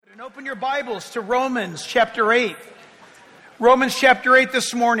And open your Bibles to Romans chapter 8. Romans chapter 8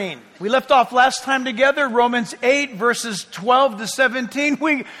 this morning. We left off last time together, Romans 8 verses 12 to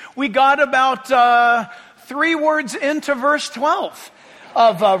 17. We got about 3 words into verse 12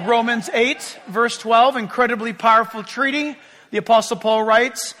 of Romans 8, verse 12. Incredibly powerful treaty, the Apostle Paul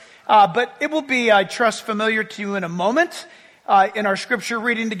writes. But it will be, I trust, familiar to you in a moment in our scripture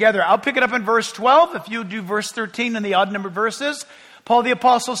reading together. I'll pick it up in verse 12. If you do verse 13 in the odd numbered verses. Paul the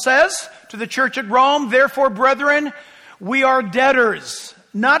Apostle says to the church at Rome, "Therefore, brethren, we are debtors,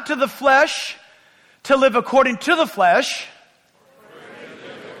 not to the flesh, to live according to the flesh.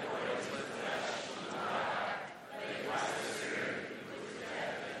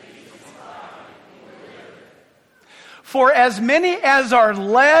 For as many as are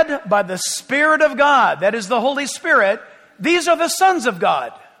led by the Spirit of God," that is the Holy Spirit, "these are the sons of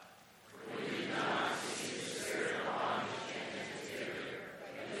God."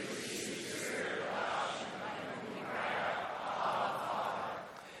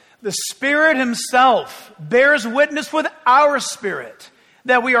 The Spirit Himself bears witness with our spirit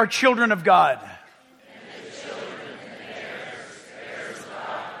that we are children of God. And the children and heirs of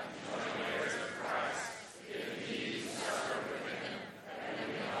God, joint heirs of Christ, if indeed we suffer with Him, that we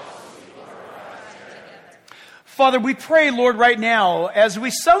may also be glorified together. Father, we pray, Lord, right now, as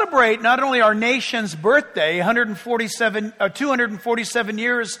we celebrate not only our nation's birthday, 247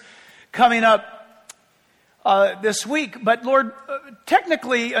 years coming up this week, but Lord,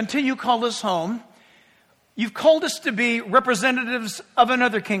 technically, until you call us home, you've called us to be representatives of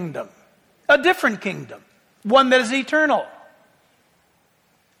another kingdom, a different kingdom, one that is eternal.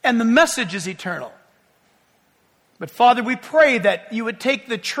 And the message is eternal. But Father, we pray that you would take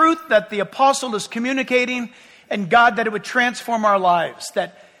the truth that the apostle is communicating, and God, that it would transform our lives,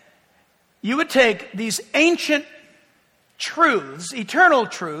 that you would take these ancient truths, eternal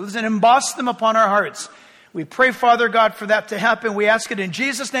truths, and emboss them upon our hearts. We pray, Father God, for that to happen. We ask it in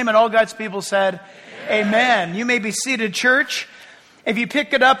Jesus' name, and all God's people said, Amen. You may be seated, church. If you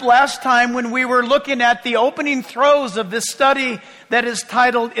picked it up last time when we were looking at the opening throws of this study that is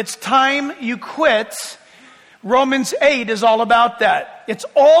titled, "It's Time You Quit," Romans 8 is all about that. It's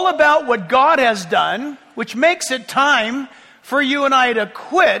all about what God has done, which makes it time for you and I to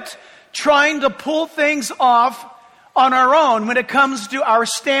quit trying to pull things off on our own when it comes to our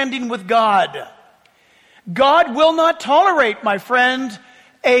standing with God. God will not tolerate, my friend,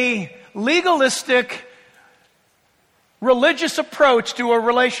 a legalistic, religious approach to a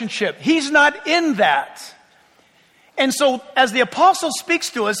relationship. He's not in that. And so, as the apostle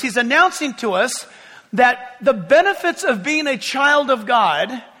speaks to us, he's announcing to us that the benefits of being a child of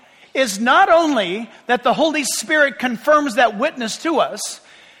God is not only that the Holy Spirit confirms that witness to us.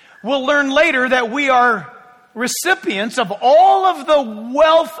 We'll learn later that we are recipients of all of the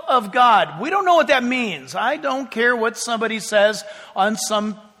wealth of God. We don't know what that means. I don't care what somebody says on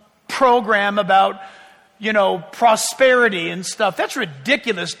some program about, prosperity and stuff. That's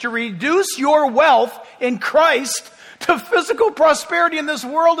ridiculous. To reduce your wealth in Christ to physical prosperity in this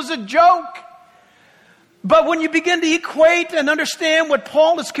world is a joke. But when you begin to equate and understand what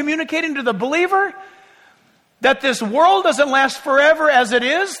Paul is communicating to the believer, that this world doesn't last forever as it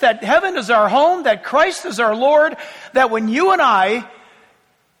is, that heaven is our home, that Christ is our Lord, that when you and I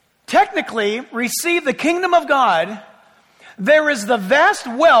technically receive the kingdom of God, there is the vast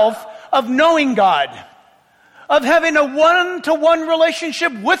wealth of knowing God, of having a one-to-one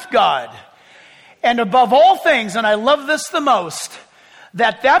relationship with God. And above all things, and I love this the most,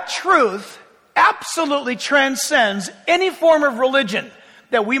 that truth absolutely transcends any form of religion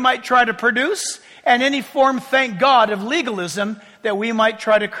that we might try to produce, and any form, thank God, of legalism that we might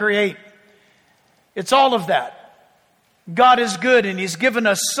try to create. It's all of that. God is good, and He's given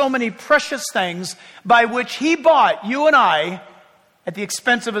us so many precious things by which He bought you and I at the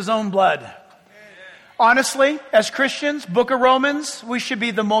expense of His own blood. Honestly, as Christians, Book of Romans, we should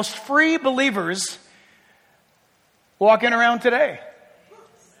be the most free believers walking around today.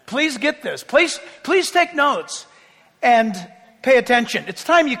 Please get this. Please take notes and pay attention. It's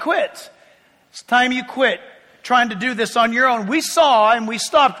time you quit. It's time you quit trying to do this on your own. We saw, and we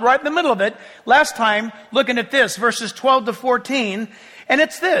stopped right in the middle of it last time looking at this, verses 12 to 14. And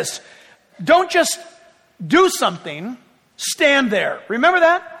it's this. Don't just do something, stand there. Remember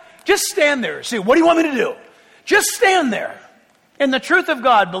that? Just stand there. See, what do you want me to do? Just stand there in the truth of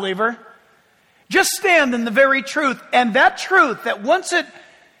God, believer. Just stand in the very truth. And that truth, that once it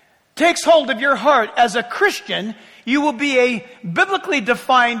takes hold of your heart as a Christian, you will be a biblically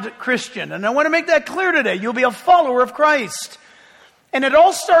defined Christian. And I want to make that clear today. You'll be a follower of Christ. And it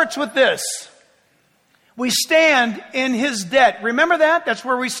all starts with this. We stand in his debt. Remember that? That's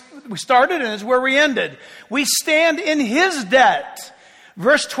where we started and it's where we ended. We stand in his debt.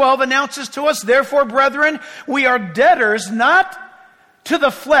 Verse 12 announces to us, therefore, brethren, we are debtors not to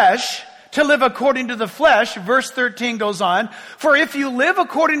the flesh, to live according to the flesh. Verse 13 goes on, for if you live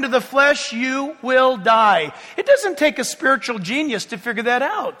according to the flesh, you will die. It doesn't take a spiritual genius to figure that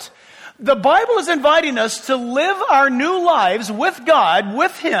out. The Bible is inviting us to live our new lives with God,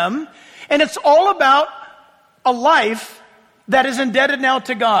 with him, and it's all about a life that is indebted now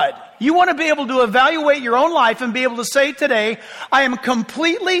to God. You want to be able to evaluate your own life and be able to say today, I am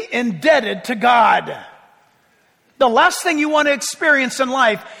completely indebted to God. The last thing you want to experience in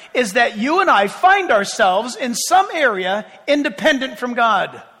life is that you and I find ourselves in some area independent from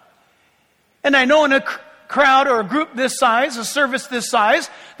God. And I know in a crowd or a group this size, a service this size,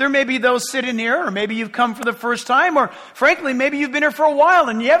 there may be those sitting here, or maybe you've come for the first time, or frankly, maybe you've been here for a while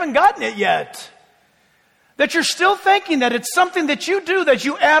and you haven't gotten it yet. That you're still thinking that it's something that you do that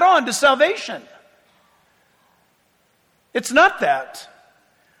you add on to salvation. It's not that.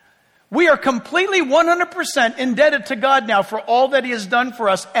 We are completely 100% indebted to God now for all that he has done for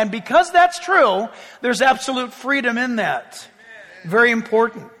us. And because that's true, there's absolute freedom in that. Very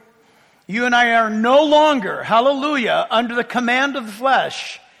important. You and I are no longer, hallelujah, under the command of the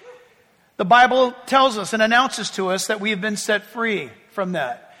flesh. The Bible tells us and announces to us that we have been set free from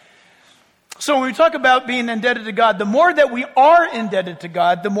that. So when we talk about being indebted to God, the more that we are indebted to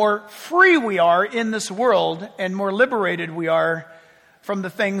God, the more free we are in this world and more liberated we are from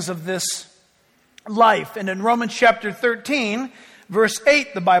the things of this life. And in Romans chapter 13, verse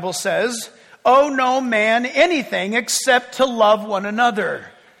 8, the Bible says, owe no man anything except to love one another.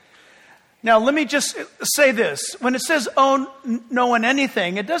 Now, let me just say this. When it says owe no one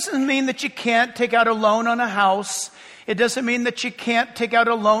anything, it doesn't mean that you can't take out a loan on a house. It doesn't mean that you can't take out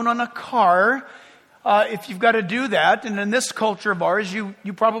a loan on a car if you've got to do that. And in this culture of ours, you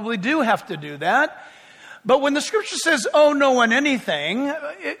probably do have to do that. But when the scripture says, owe no one anything,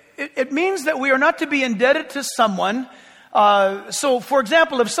 it means that we are not to be indebted to someone. So, for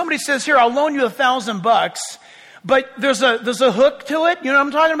example, if somebody says, here, I'll loan you $1,000, but there's a hook to it. You know what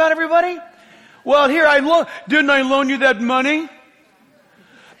I'm talking about, everybody? Well, here, didn't I loan you that money?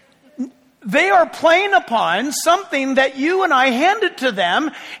 They are playing upon something that you and I handed to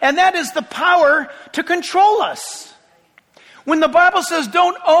them, and that is the power to control us. When the Bible says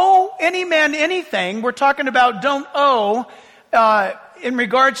don't owe any man anything, we're talking about don't owe in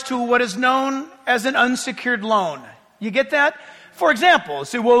regards to what is known as an unsecured loan. You get that? For example,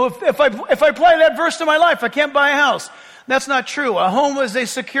 say, well, if I apply that verse to my life, I can't buy a house. That's not true. A home is a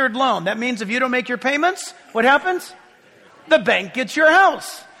secured loan. That means if you don't make your payments, what happens? The bank gets your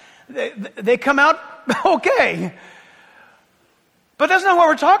house. They come out okay. But that's not what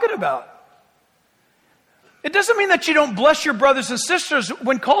we're talking about. It doesn't mean that you don't bless your brothers and sisters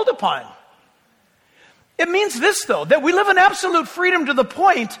when called upon. It means this, though, that we live in absolute freedom to the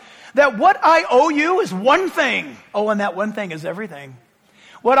point that what I owe you is one thing. Oh, and that one thing is everything.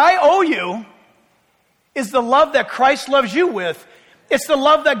 What I owe you is the love that Christ loves you with. It's the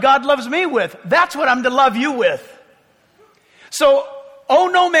love that God loves me with. That's what I'm to love you with. So, owe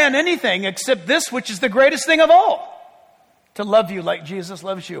no man anything except this, which is the greatest thing of all, to love you like Jesus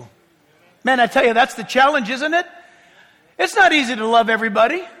loves you. Man, I tell you, that's the challenge, isn't it? It's not easy to love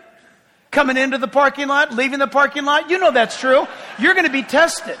everybody. Coming into the parking lot, leaving the parking lot, you know that's true. You're going to be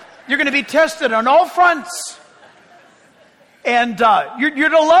tested. You're going to be tested on all fronts. And you're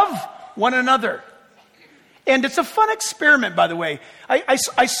to love one another. And it's a fun experiment, by the way.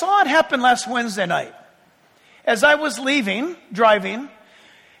 I saw it happen last Wednesday night. As I was driving,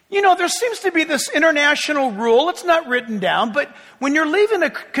 you know, there seems to be this international rule. It's not written down, but when you're leaving a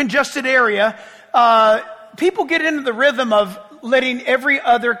congested area, people get into the rhythm of letting every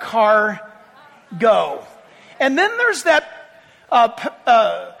other car go. And then there's that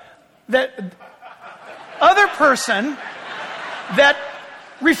other person that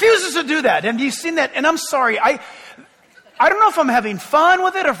refuses to do that. And you've seen that. And I'm sorry, I don't know if I'm having fun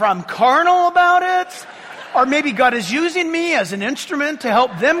with it, or if I'm carnal about it, or maybe God is using me as an instrument to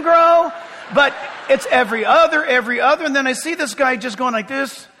help them grow. But it's every other. And then I see this guy just going like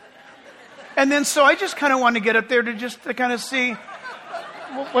this. And then so I just kind of want to get up there to kind of see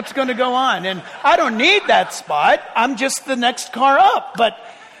what's going to go on. And I don't need that spot. I'm just the next car up. But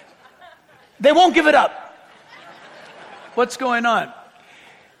they won't give it up. What's going on?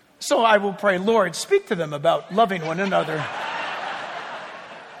 So I will pray, Lord, speak to them about loving one another.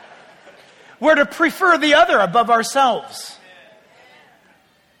 We're to prefer the other above ourselves.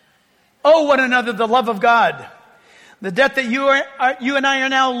 Owe one another the love of God. The debt that you and I are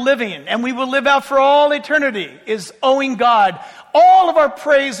now living, and we will live out for all eternity, is owing God all of our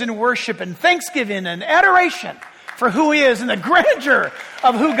praise and worship and thanksgiving and adoration for who He is and the grandeur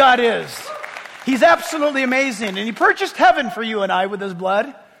of who God is. He's absolutely amazing, and He purchased heaven for you and I with His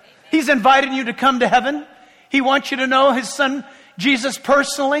blood. He's invited you to come to heaven. He wants you to know His Son, Jesus,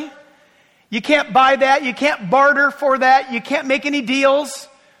 personally. You can't buy that. You can't barter for that. You can't make any deals.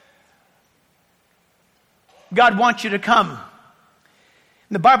 God wants you to come.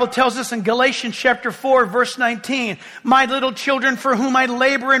 The Bible tells us in Galatians chapter 4, verse 19, my little children, for whom I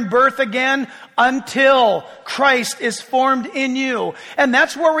labor in birth again until Christ is formed in you. And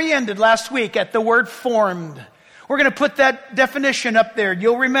that's where we ended last week, at the word formed. We're going to put that definition up there.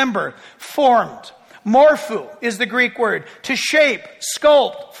 You'll remember. Formed. Morpho is the Greek word. To shape,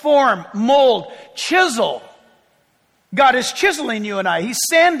 sculpt, form, mold, chisel. God is chiseling you and I. He's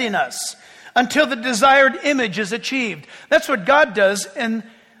sanding us until the desired image is achieved. That's what God does in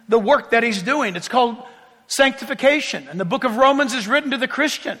the work that He's doing. It's called sanctification. And the book of Romans is written to the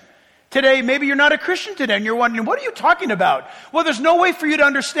Christian. Today, maybe you're not a Christian today and you're wondering, what are you talking about? Well, there's no way for you to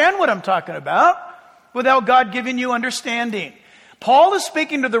understand what I'm talking about without God giving you understanding. Paul is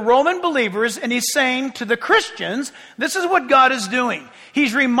speaking to the Roman believers, and he's saying to the Christians, this is what God is doing.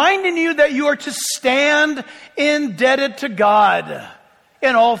 He's reminding you that you are to stand indebted to God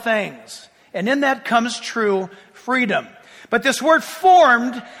in all things. And in that comes true freedom. But this word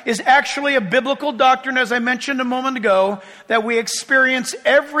formed is actually a biblical doctrine, as I mentioned a moment ago, that we experience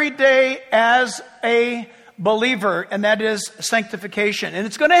every day as a believer, and that is sanctification. And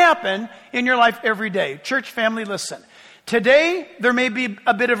it's going to happen in your life every day. Church family, listen. Today, there may be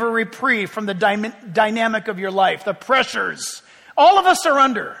a bit of a reprieve from the dynamic of your life, the pressures. All of us are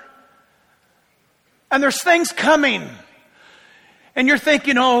under. And there's things coming. And you're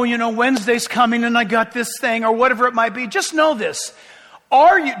thinking, Wednesday's coming and I got this thing or whatever it might be. Just know this.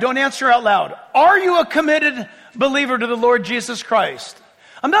 Don't answer out loud. Are you a committed believer to the Lord Jesus Christ?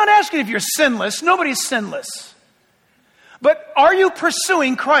 I'm not asking if you're sinless. Nobody's sinless. But are you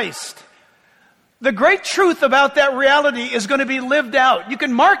pursuing Christ? The great truth about that reality is going to be lived out. You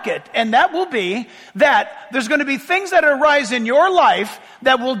can mark it, and that will be that there's going to be things that arise in your life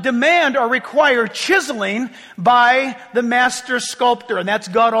that will demand or require chiseling by the master sculptor, and that's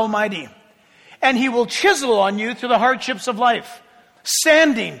God Almighty. And He will chisel on you through the hardships of life.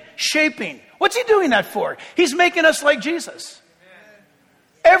 Sanding, shaping. What's He doing that for? He's making us like Jesus.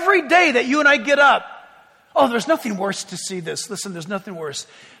 Every day that you and I get up, there's nothing worse to see this. Listen, there's nothing worse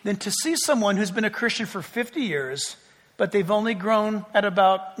than to see someone who's been a Christian for 50 years, but they've only grown at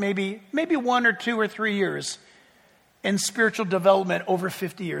about maybe 1 or 2 or 3 years in spiritual development over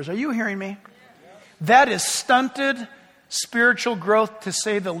 50 years. Are you hearing me? That is stunted spiritual growth, to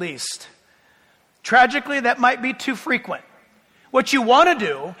say the least. Tragically, that might be too frequent. What you want to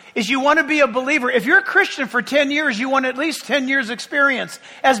do is you want to be a believer. If you're a Christian for 10 years, you want at least 10 years experience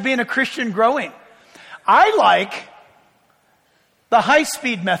as being a Christian growing. I like the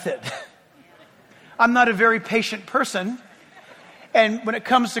high-speed method. I'm not a very patient person. And when it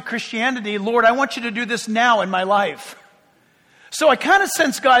comes to Christianity, Lord, I want you to do this now in my life. So I kind of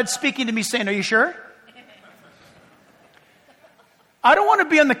sense God speaking to me saying, are you sure? I don't want to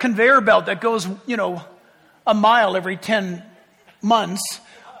be on the conveyor belt that goes, a mile every 10 months.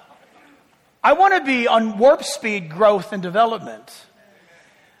 I want to be on warp speed growth and development.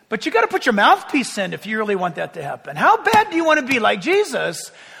 But you got to put your mouthpiece in if you really want that to happen. How bad do you want to be like Jesus?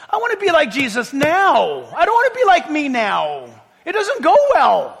 I want to be like Jesus now. I don't want to be like me now. It doesn't go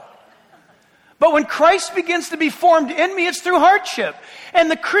well. But when Christ begins to be formed in me, it's through hardship. And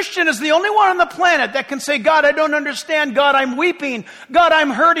the Christian is the only one on the planet that can say, God, I don't understand. God, I'm weeping. God, I'm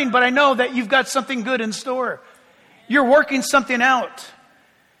hurting. But I know that you've got something good in store. You're working something out.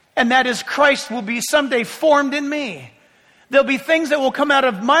 And that is Christ will be someday formed in me. There'll be things that will come out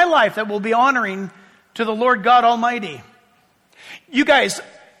of my life that will be honoring to the Lord God Almighty. You guys,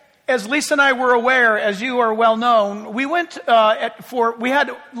 as Lisa and I were aware, as you are well known, we went we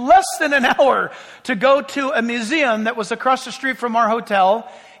had less than an hour to go to a museum that was across the street from our hotel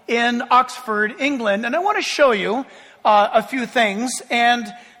in Oxford, England. And I want to show you a few things. And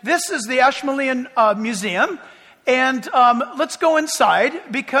this is the Ashmolean Museum. And let's go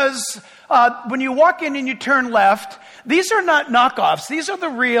inside, because when you walk in and you turn left, these are not knockoffs. These are the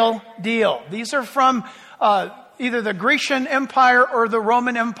real deal. These are from either the Grecian Empire or the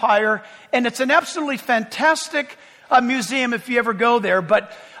Roman Empire. And it's an absolutely fantastic museum if you ever go there.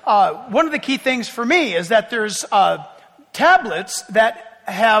 But one of the key things for me is that there's tablets that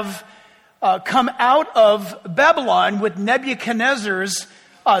have come out of Babylon with Nebuchadnezzar's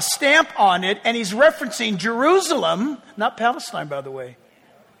stamp on it, and he's referencing Jerusalem, not Palestine, by the way.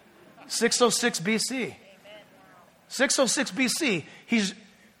 606 BC. 606 BC.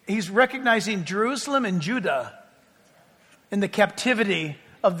 He's recognizing Jerusalem and Judah in the captivity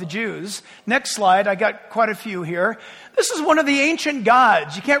of the Jews. Next slide. I got quite a few here. This is one of the ancient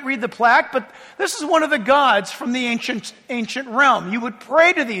gods. You can't read the plaque, but this is one of the gods from the ancient realm. You would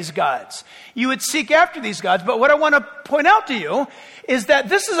pray to these gods. You would seek after these gods. But what I want to point out to you is that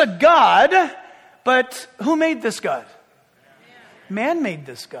this is a god, but who made this god? Man made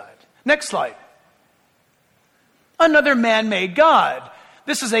this god. Next slide. Another man-made god.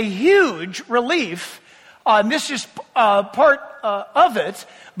 This is a huge relief. This is part of it,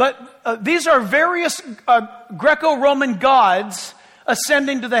 but these are various Greco-Roman gods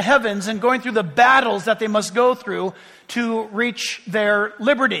ascending to the heavens and going through the battles that they must go through to reach their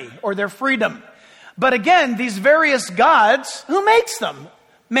liberty or their freedom. But again, these various gods, who makes them?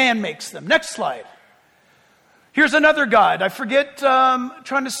 Man makes them. Next slide. Here's another god. I forget,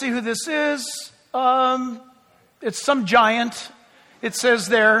 trying to see who this is. It's some giant, it says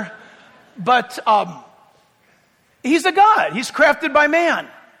there. But he's a god. He's crafted by man.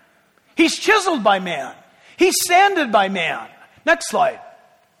 He's chiseled by man. He's sanded by man. Next slide.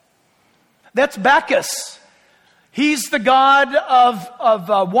 That's Bacchus. He's the god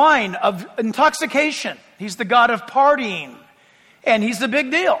of wine, of intoxication. He's the god of partying. And he's the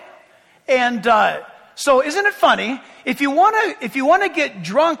big deal. And so isn't it funny? If you want to get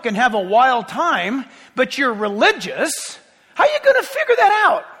drunk and have a wild time, but you're religious, how are you going to figure that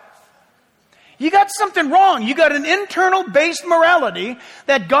out? You got something wrong. You got an internal based morality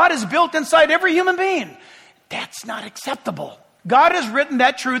that God has built inside every human being. That's not acceptable. God has written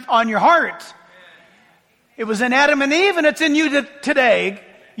that truth on your heart. It was in Adam and Eve, and it's in you today.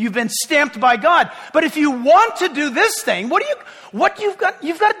 You've been stamped by God. But if you want to do this thing, you've got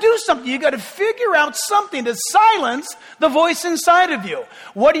to do something. You've got to figure out something to silence the voice inside of you.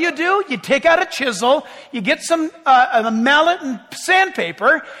 What do? You take out a chisel, you get a mallet and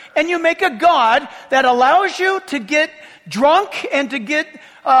sandpaper, and you make a god that allows you to get drunk and to get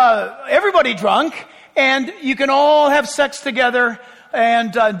everybody drunk, and you can all have sex together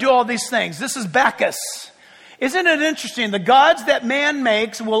and do all these things. This is Bacchus. Isn't it interesting? The gods that man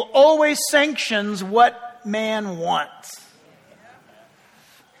makes will always sanctions what man wants.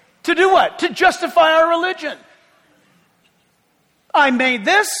 To do what? To justify our religion. I made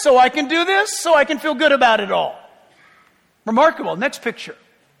this so I can do this, so I can feel good about it all. Remarkable. Next picture.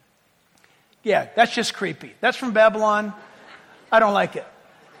 Yeah, that's just creepy. That's from Babylon. I don't like it.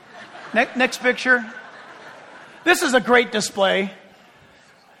 Next picture. This is a great display.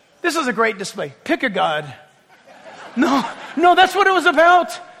 This is a great display. Pick a god. No, that's what it was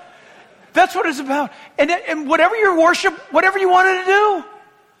about. That's what it's about. And whatever your worship, whatever you wanted to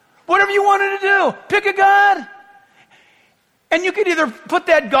do, pick a god. And you could either put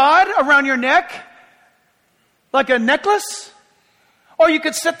that god around your neck, like a necklace, or you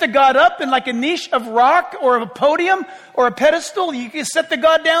could set the god up in like a niche of rock or a podium or a pedestal. You can set the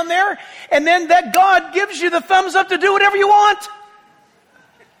god down there, and then that god gives you the thumbs up to do whatever you want.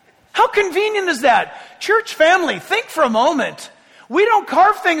 How convenient is that? Church family, think for a moment. We don't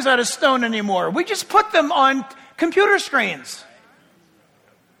carve things out of stone anymore. We just put them on computer screens.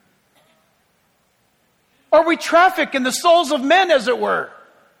 Or we traffic in the souls of men, as it were.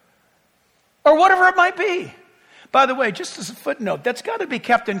 Or whatever it might be. By the way, just as a footnote, that's got to be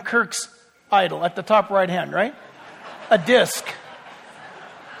Captain Kirk's idol at the top right hand, right? A disc.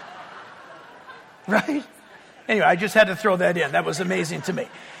 Right? Anyway, I just had to throw that in. That was amazing to me.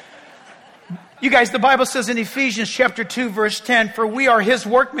 You guys, the Bible says in Ephesians chapter 2, verse 10, for we are his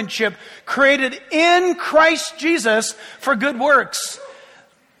workmanship, created in Christ Jesus for good works.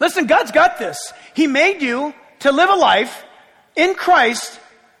 Listen, God's got this. He made you to live a life in Christ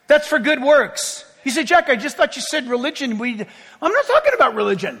that's for good works. You say, Jack, I just thought you said religion. I'm not talking about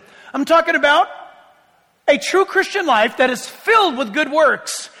religion. I'm talking about a true Christian life that is filled with good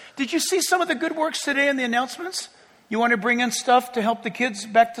works. Did you see some of the good works today in the announcements? You want to bring in stuff to help the kids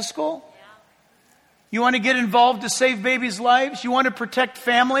back to school? You want to get involved to save babies' lives? You want to protect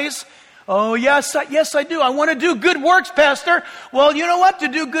families? Oh, yes, I do. I want to do good works, Pastor. Well, you know what? To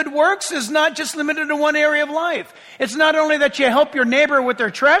do good works is not just limited to one area of life. It's not only that you help your neighbor with their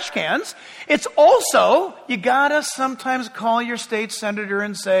trash cans. It's also, you got to sometimes call your state senator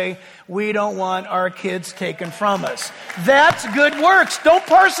and say, we don't want our kids taken from us. That's good works. Don't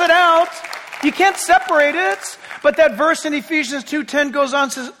parse it out. You can't separate it. But that verse in Ephesians 2:10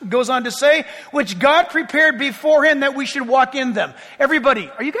 goes on to say, which God prepared beforehand that we should walk in them. Everybody,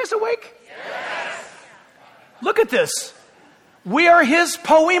 are you guys awake? Yes. Look at this. We are his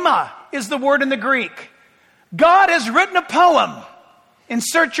poema, is the word in the Greek. God has written a poem.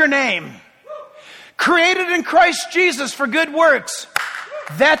 Insert your name. Created in Christ Jesus for good works.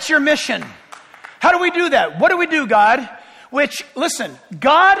 That's your mission. How do we do that? What do we do, God? Which, listen,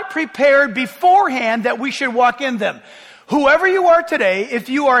 God prepared beforehand that we should walk in them. Whoever you are today, if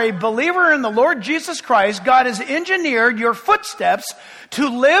you are a believer in the Lord Jesus Christ, God has engineered your footsteps to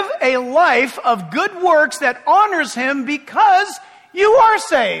live a life of good works that honors him because you are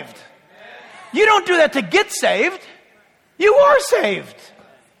saved. You don't do that to get saved. You are saved.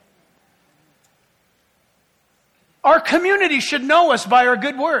 Our community should know us by our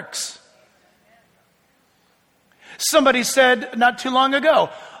good works. Somebody said not too long ago,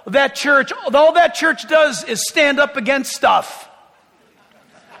 that church, all that church does is stand up against stuff.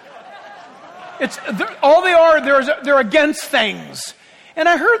 All they are, they're against things. And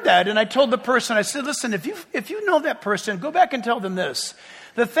I heard that, and I told the person, I said, listen, if you know that person, go back and tell them this.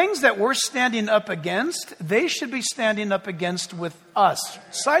 The things that we're standing up against, they should be standing up against with us,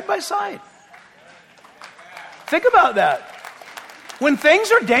 side by side. Think about that. When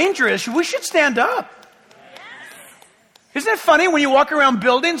things are dangerous, we should stand up. Isn't it funny when you walk around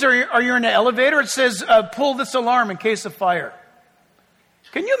buildings or you're in an elevator, it says, pull this alarm in case of fire.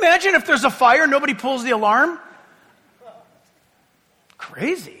 Can you imagine if there's a fire, nobody pulls the alarm?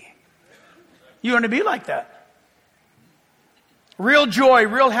 Crazy. You want to be like that. Real joy,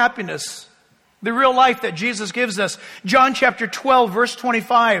 real happiness, the real life that Jesus gives us. John chapter 12, verse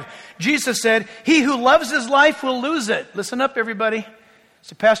 25. Jesus said, he who loves his life will lose it. Listen up, everybody.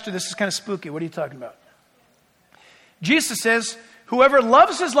 So, Pastor, this is kind of spooky. What are you talking about? Jesus says, whoever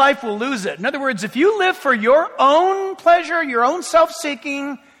loves his life will lose it. In other words, if you live for your own pleasure, your own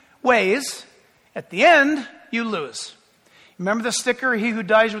self-seeking ways, at the end, you lose. Remember the sticker, he who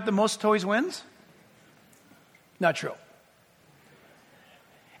dies with the most toys wins? Not true.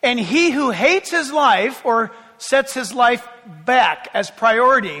 And he who hates his life or sets his life back as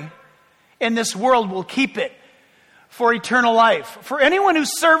priority in this world will keep it for eternal life. For anyone who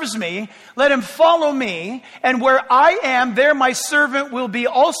serves me, let him follow me, and where I am, there my servant will be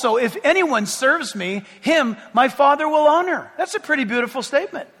also. If anyone serves me, him my Father will honor. That's a pretty beautiful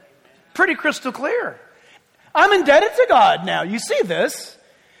statement. Pretty crystal clear. I'm indebted to God now. You see this?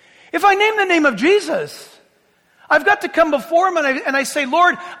 If I name the name of Jesus, I've got to come before him and I say,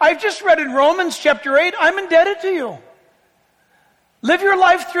 Lord, I've just read in Romans chapter 8, I'm indebted to you. Live your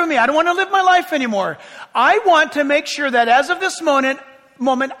life through me. I don't want to live my life anymore. I want to make sure that as of this moment,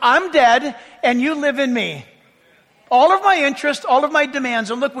 I'm dead and you live in me. All of my interests, all of my demands,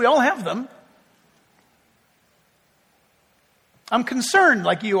 and look, we all have them. I'm concerned,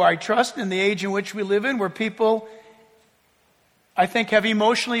 like you are, I trust, in the age in which we live in, where people, I think, have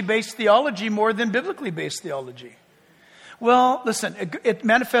emotionally based theology more than biblically based theology. Well, listen, it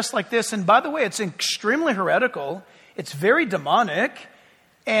manifests like this, and by the way, it's extremely heretical. It's very demonic,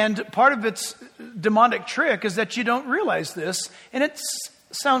 and part of its demonic trick is that you don't realize this, and it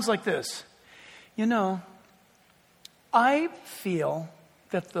sounds like this. You know, I feel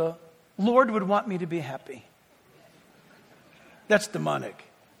that the Lord would want me to be happy. That's demonic.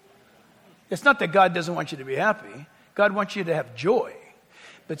 It's not that God doesn't want you to be happy. God wants you to have joy.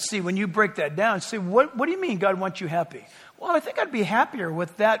 But see, when you break that down, say, what do you mean God wants you happy? Well, I think I'd be happier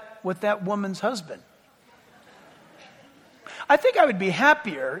with that woman's husband. I think I would be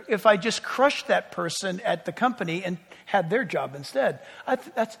happier if I just crushed that person at the company and had their job instead.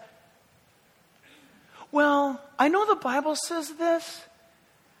 Well, I know the Bible says this,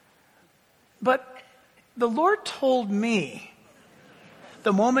 but the Lord told me,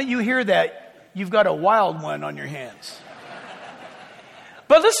 the moment you hear that, you've got a wild one on your hands.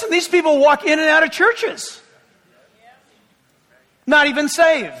 But listen, these people walk in and out of churches, not even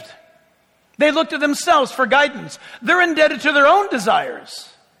saved. They look to themselves for guidance. They're indebted to their own desires.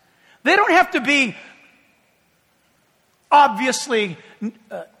 They don't have to be obviously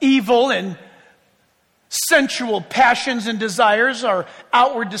evil and sensual passions and desires or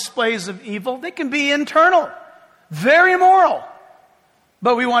outward displays of evil. They can be internal, very immoral.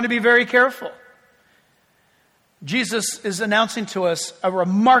 But we want to be very careful. Jesus is announcing to us a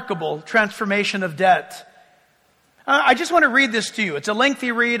remarkable transformation of debt. I just want to read this to you. It's a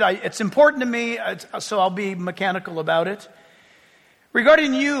lengthy read. It's important to me, so I'll be mechanical about it.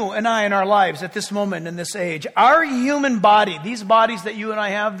 Regarding you and I in our lives at this moment in this age, our human body, these bodies that you and I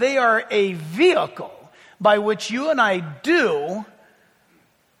have, they are a vehicle by which you and I do,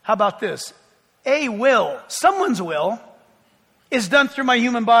 how about this? A will, someone's will, is done through my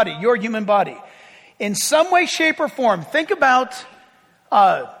human body, your human body. In some way, shape, or form, think about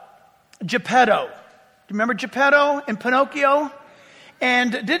Geppetto. remember Geppetto and Pinocchio?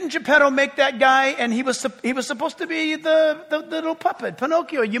 And didn't Geppetto make that guy, and he was supposed to be the little puppet,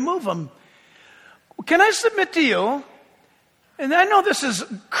 Pinocchio, you move him. Can I submit to you, and I know this is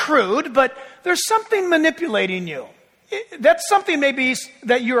crude, but there's something manipulating you. That's something maybe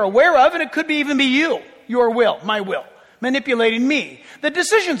that you're aware of, and it could even be you, your will, my will, manipulating me, the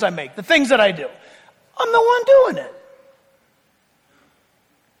decisions I make, the things that I do. I'm the one doing it.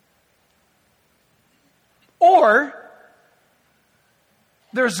 Or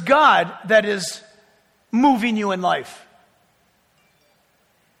there's God that is moving you in life.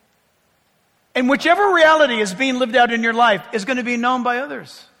 And whichever reality is being lived out in your life is going to be known by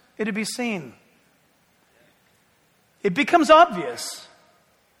others. It'll be seen. It becomes obvious.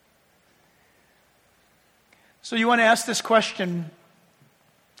 So you want to ask this question.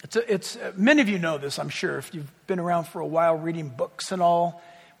 It's many of you know this, I'm sure, if you've been around for a while reading books and all,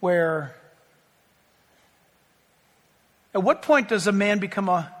 where at what point does a man become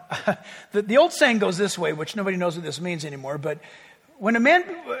the old saying goes this way, which nobody knows what this means anymore, but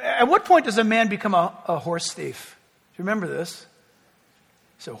at what point does a man become a horse thief? Do you remember this?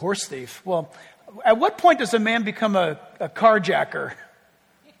 So horse thief. Well, at what point does a man become a carjacker?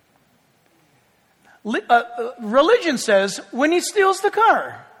 Religion says when he steals the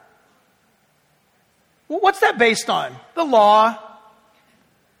car. Well, what's that based on? The law.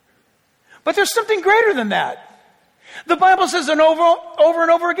 But there's something greater than that. The Bible says over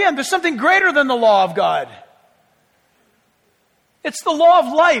and over again, there's something greater than the law of God. It's the law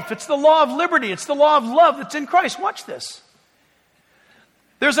of life. It's the law of liberty. It's the law of love that's in Christ. Watch this.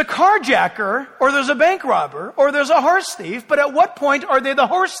 There's a carjacker, or there's a bank robber, or there's a horse thief, but at what point are they the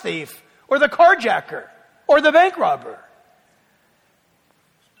horse thief, or the carjacker, or the bank robber?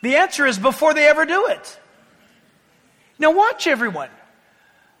 The answer is before they ever do it. Now watch, everyone.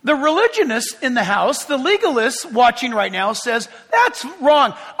 The religionist in the house, the legalist watching right now, says, that's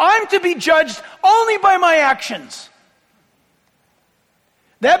wrong. I'm to be judged only by my actions.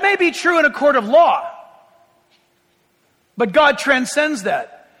 That may be true in a court of law, but God transcends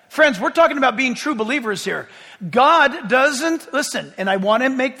that. Friends, we're talking about being true believers here. God doesn't, listen, and I want to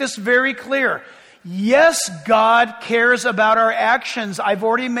make this very clear. Yes, God cares about our actions. I've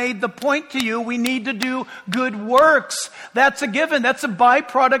already made the point to you. We need to do good works. That's a given. That's a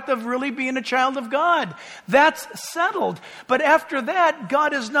byproduct of really being a child of God. That's settled. But after that,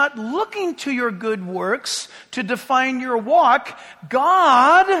 God is not looking to your good works to define your walk.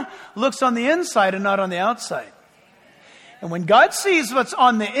 God looks on the inside and not on the outside. And when God sees what's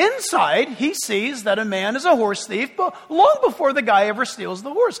on the inside, he sees that a man is a horse thief long before the guy ever steals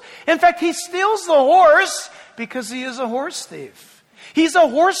the horse. In fact, he steals the horse because he is a horse thief. He's a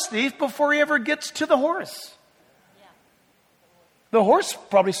horse thief before he ever gets to the horse. The horse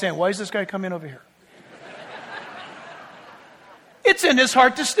probably saying, why is this guy coming over here? It's in his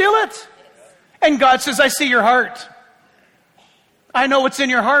heart to steal it. And God says, I see your heart. I know what's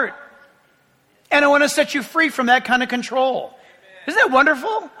in your heart. And I want to set you free from that kind of control. Isn't that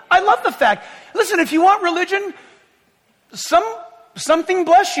wonderful? I love the fact. Listen, if you want religion, something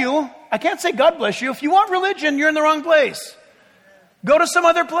bless you. I can't say God bless you. If you want religion, you're in the wrong place. Go to some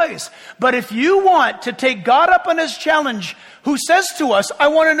other place. But if you want to take God up on his challenge, who says to us, I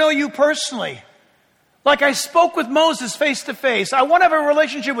want to know you personally. Like I spoke with Moses face to face. I want to have a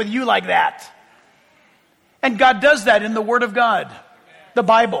relationship with you like that. And God does that in the Word of God. The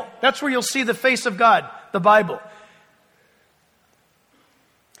Bible. That's where you'll see the face of God. The Bible.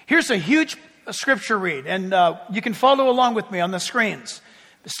 Here's a huge scripture read. And you can follow along with me on the screens.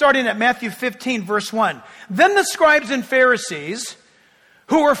 Starting at Matthew 15, verse 1. Then the scribes and Pharisees,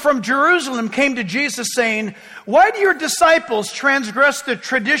 who were from Jerusalem, came to Jesus saying, why do your disciples transgress the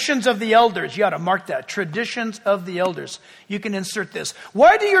traditions of the elders? You ought to mark that. Traditions of the elders. You can insert this.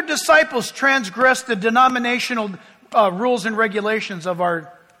 Why do your disciples transgress the denominational rules and regulations of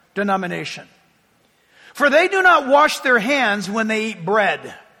our denomination? For they do not wash their hands when they eat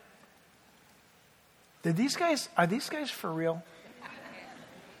bread. Are these guys for real?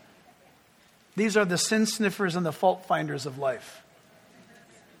 These are the sin sniffers and the fault finders of life.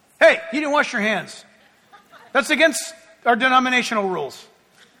 Hey, you didn't wash your hands. That's against our denominational rules.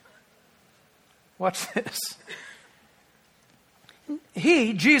 Watch this.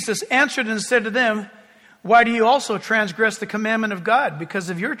 He, Jesus, answered and said to them, why do you also transgress the commandment of God because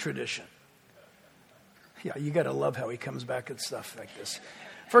of your tradition? Yeah, you got to love how he comes back at stuff like this.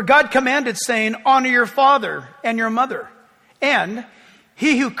 For God commanded, saying, honor your father and your mother. And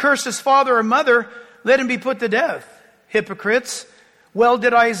he who curses father or mother, let him be put to death. Hypocrites, well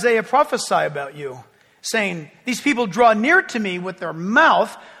did Isaiah prophesy about you, saying, these people draw near to me with their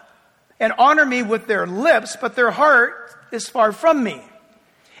mouth and honor me with their lips, but their heart is far from me.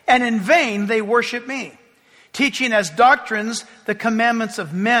 And in vain they worship me, teaching as doctrines the commandments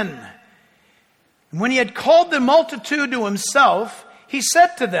of men. When he had called the multitude to himself, he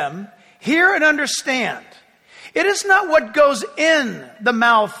said to them, hear and understand. It is not what goes in the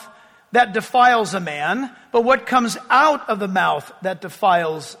mouth that defiles a man, but what comes out of the mouth that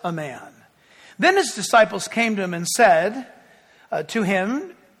defiles a man. Then his disciples came to him and said to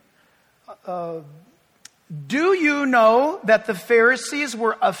him, do you know that the Pharisees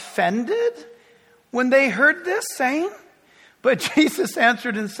were offended when they heard this saying? But Jesus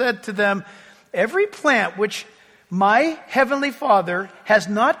answered and said to them, every plant which my heavenly Father has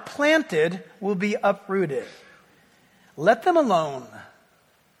not planted will be uprooted. Let them alone.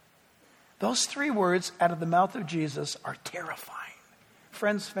 Those three words out of the mouth of Jesus are terrifying.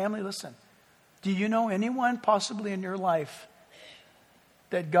 Friends, family, listen. Do you know anyone possibly in your life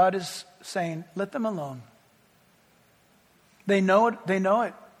that God is saying, let them alone? They know it. They know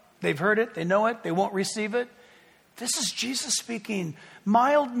it. They've heard it. They know it. They won't receive it. This is Jesus speaking.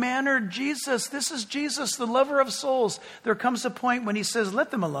 Mild-mannered Jesus. This is Jesus, the lover of souls. There comes a point when he says, let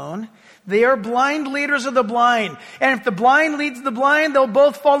them alone. They are blind leaders of the blind. And if the blind leads the blind, they'll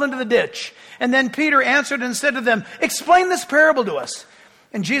both fall into the ditch. And then Peter answered and said to them, explain this parable to us.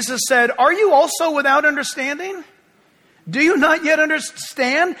 And Jesus said, are you also without understanding? Do you not yet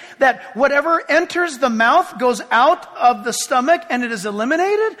understand that whatever enters the mouth goes out of the stomach and it is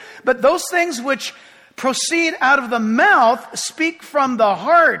eliminated? But those things which proceed out of the mouth speak from the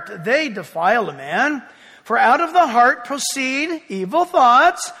heart. They defile a man. For out of the heart proceed evil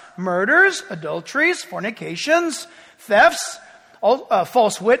thoughts, murders, adulteries, fornications, thefts,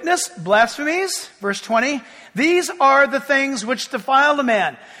 false witness, blasphemies. Verse 20. These are the things which defile a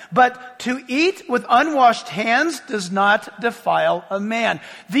man. But to eat with unwashed hands does not defile a man.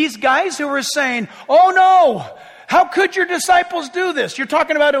 These guys who were saying, oh no, how could your disciples do this? You're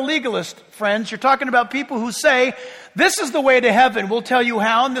talking about a legalist, friends. You're talking about people who say, this is the way to heaven. We'll tell you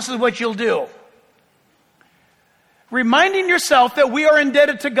how, and this is what you'll do. Reminding yourself that we are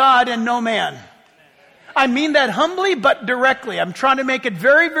indebted to God and no man. I mean that humbly but directly. I'm trying to make it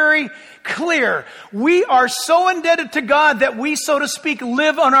very, very clear. We are so indebted to God that we, so to speak,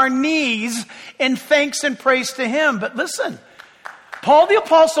 live on our knees in thanks and praise to Him. But listen, Paul the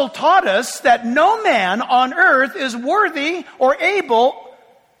Apostle taught us that no man on earth is worthy or able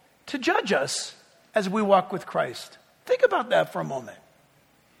to judge us as we walk with Christ. Think about that for a moment.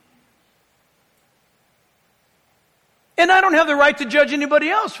 And I don't have the right to judge anybody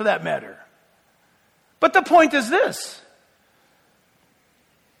else for that matter. But the point is this.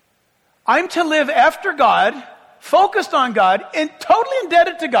 I'm to live after God, focused on God, and totally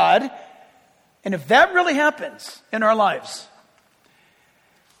indebted to God. And if that really happens in our lives,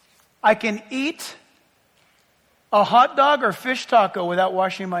 I can eat a hot dog or fish taco without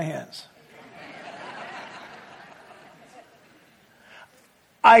washing my hands.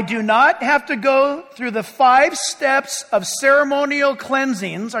 I do not have to go through the 5 steps of ceremonial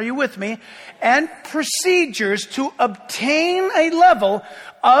cleansings, are you with me, and procedures to obtain a level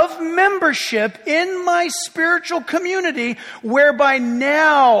of membership in my spiritual community whereby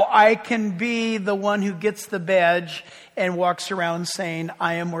now I can be the one who gets the badge and walks around saying,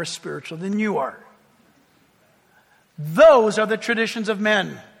 I am more spiritual than you are. Those are the traditions of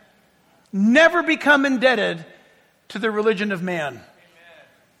men. Never become indebted to the religion of man.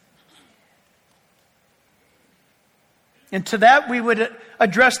 And to that we would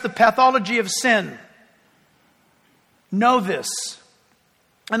address the pathology of sin. Know this.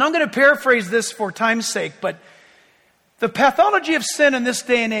 And I'm going to paraphrase this for time's sake, but the pathology of sin in this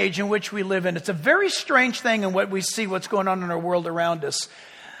day and age in which we live in, it's a very strange thing in what we see, what's going on in our world around us.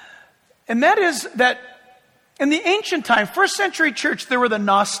 And that is that in the ancient time, first century church, there were the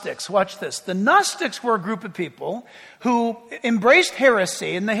Gnostics. Watch this. The Gnostics were a group of people who embraced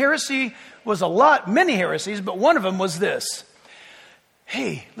heresy, and the heresy was many heresies, but one of them was this.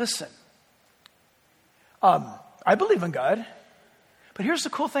 Hey, listen, I believe in God, but here's the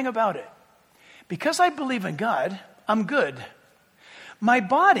cool thing about it. Because I believe in God, I'm good. My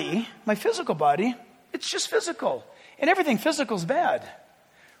body, my physical body, it's just physical. And everything physical is bad.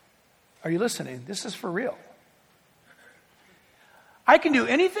 Are you listening? This is for real. I can do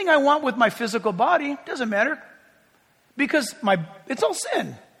anything I want with my physical body. Doesn't matter. Because it's all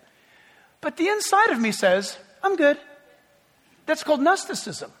sin. But the inside of me says, I'm good. That's called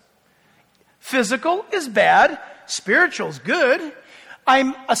Gnosticism. Physical is bad. Spiritual is good.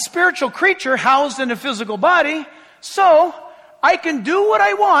 I'm a spiritual creature housed in a physical body. So I can do what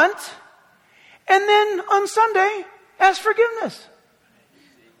I want. And then on Sunday, ask forgiveness.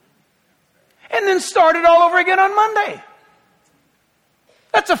 and then start it all over again on Monday.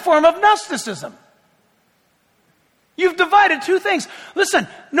 That's a form of Gnosticism. You've divided two things. Listen,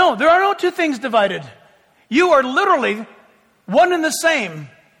 no, there are no two things divided. You are literally one and the same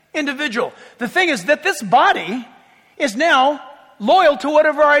individual. The thing is that this body is now loyal to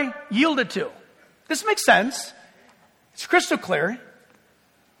whatever I yield it to. This makes sense. It's crystal clear.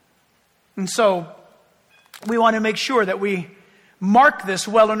 And so we want to make sure that we mark this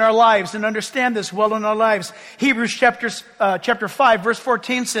well in our lives and understand this well in our lives. Hebrews chapter 5, verse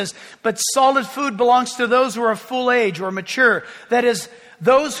 14 says, "But solid food belongs to those who are of full age or mature. That is,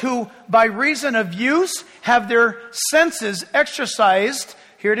 those who by reason of use have their senses exercised,"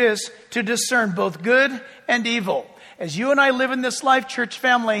 here it is, "to discern both good and evil." As you and I live in this life, church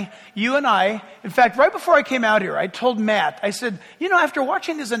family, you and I, in fact, right before I came out here, I told Matt, I said, after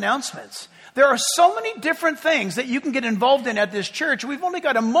watching these announcements, there are so many different things that you can get involved in at this church. We've only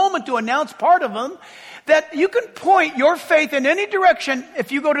got a moment to announce part of them, that you can point your faith in any direction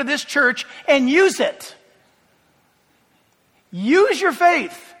if you go to this church and use it. Use your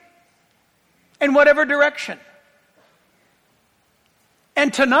faith in whatever direction.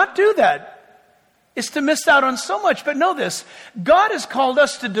 And to not do that is to miss out on so much. But know this, God has called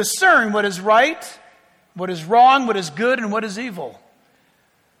us to discern what is right, what is wrong, what is good, and what is evil.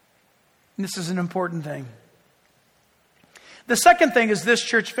 And this is an important thing. The second thing is this,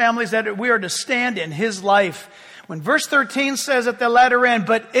 church family, is that we are to stand in His life. When verse 13 says at the latter end,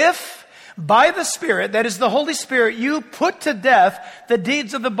 "But if by the Spirit," that is the Holy Spirit, "you put to death the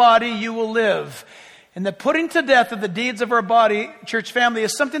deeds of the body, you will live." And the putting to death of the deeds of our body, church family,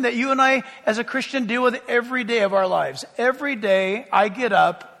 is something that you and I as a Christian deal with every day of our lives. Every day I get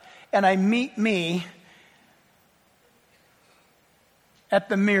up and I meet me at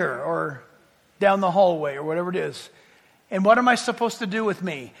the mirror or down the hallway or whatever it is. And what am I supposed to do with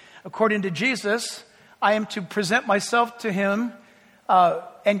me? According to Jesus, I am to present myself to Him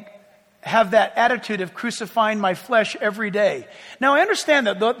and have that attitude of crucifying my flesh every day. Now, I understand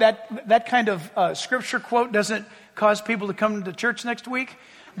that kind of scripture quote doesn't cause people to come to church next week.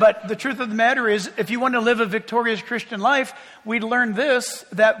 But the truth of the matter is, if you want to live a victorious Christian life, we learn this,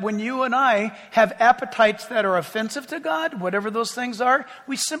 that when you and I have appetites that are offensive to God, whatever those things are,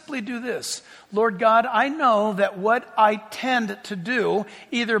 we simply do this. Lord God, I know that what I tend to do,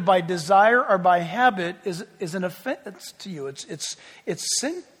 either by desire or by habit, is an offense to you. It's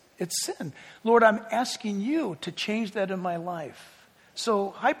sin. It's sin. Lord, I'm asking you to change that in my life. So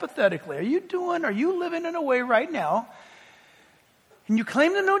hypothetically, are you living in a way right now, and you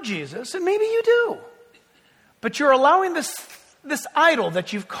claim to know Jesus, and maybe you do, but you're allowing this idol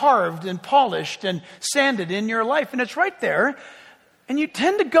that you've carved and polished and sanded in your life, and it's right there, and you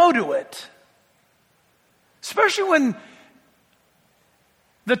tend to go to it, especially when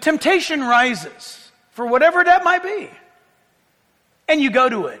the temptation rises, for whatever that might be, and you go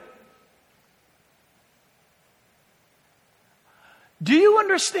to it. Do you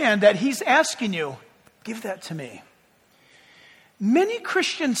understand that He's asking you, give that to me? Many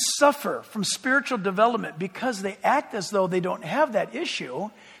Christians suffer from spiritual development because they act as though they don't have that issue,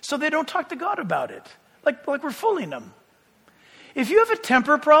 so they don't talk to God about it. Like we're fooling them. If you have a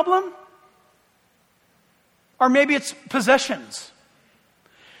temper problem, or maybe it's possessions,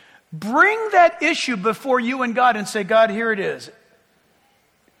 bring that issue before you and God and say, God, here it is.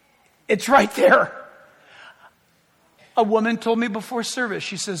 It's right there. A woman told me before service,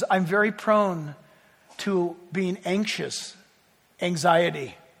 she says, I'm very prone to being anxious,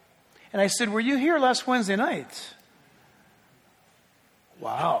 anxiety. And I said, were you here last Wednesday night?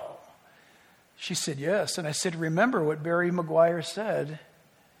 Wow. She said, yes. And I said, remember what Barry Maguire said.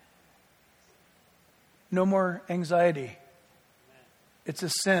 No more anxiety. It's a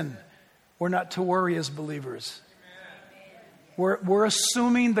sin. We're not to worry as believers. We're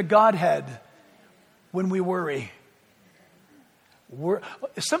assuming the Godhead when we worry.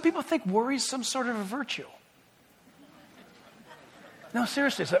 Some people think worry is some sort of a virtue. No,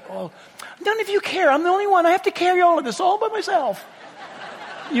 seriously. It's like, well, none of you care. I'm the only one. I have to carry all of this all by myself.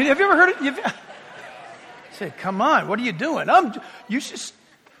 Have you ever heard it? Say, come on, what are you doing?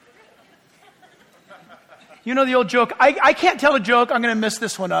 You know the old joke. I can't tell a joke. I'm going to mess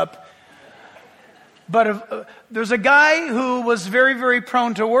this one up. But there's a guy who was very, very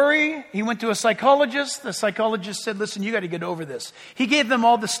prone to worry. He went to a psychologist. The psychologist said, listen, you got to get over this. He gave them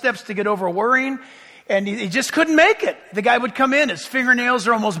all the steps to get over worrying, and he just couldn't make it. The guy would come in, his fingernails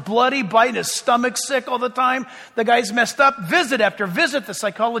are almost bloody, biting, his stomach sick all the time. The guy's messed up. Visit after visit, the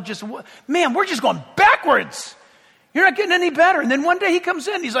psychologist, man, we're just going backwards. You're not getting any better. And then one day he comes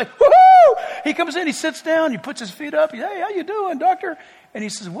in, he's like, woohoo! He comes in, he sits down, he puts his feet up. Hey, how you doing, doctor? And he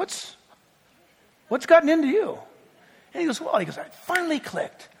says, what's What's gotten into you? And he goes, well, I finally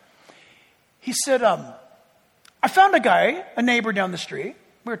clicked. He said, I found a guy, a neighbor down the street.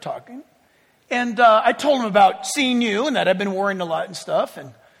 We were talking. And I told him about seeing you and that I've been worrying a lot and stuff.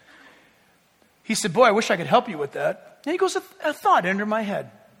 And he said, boy, I wish I could help you with that. And he goes, a thought entered my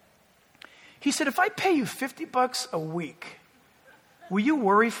head. He said, if I pay you $50 a week, will you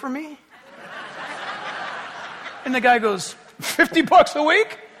worry for me? And the guy goes, $50 a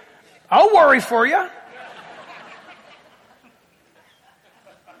week? I'll worry for you.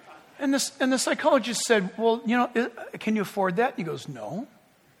 And the psychologist said, well, can you afford that? And he goes, no.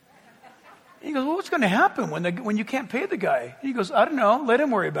 And he goes, well, what's going to happen when you can't pay the guy? And he goes, I don't know. Let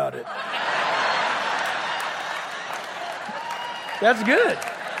him worry about it. That's good.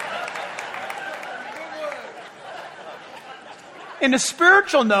 In a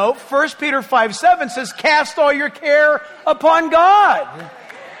spiritual note, 1 Peter 5:7 says, cast all your care upon God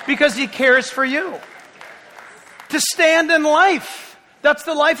because he cares for you. To stand in life. That's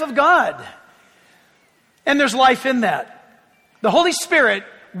the life of God. And there's life in that. The Holy Spirit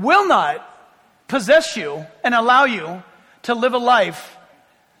will not possess you and allow you to live a life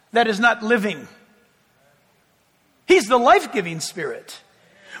that is not living. He's the life-giving Spirit.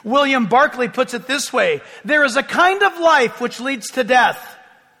 William Barclay puts it this way: there is a kind of life which leads to death,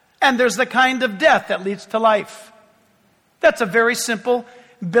 and there's the kind of death that leads to life. That's a very simple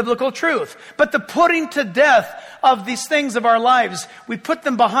biblical truth. But the putting to death of these things of our lives, we put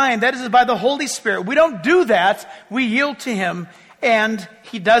them behind. That is by the Holy Spirit. We don't do that. We yield to Him, and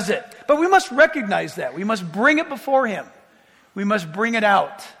He does it. But we must recognize that. We must bring it before Him. We must bring it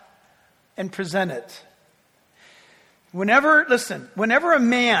out and present it. Whenever a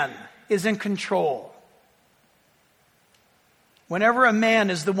man is in control, whenever a man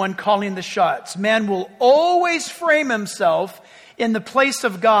is the one calling the shots, man will always frame himself in the place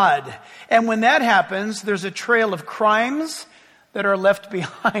of God. And when that happens, there's a trail of crimes that are left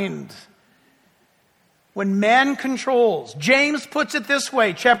behind. When man controls, James puts it this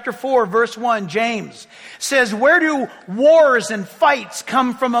way, chapter 4, verse 1, James says, where do wars and fights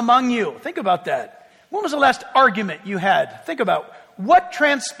come from among you? Think about that. When was the last argument you had? Think about what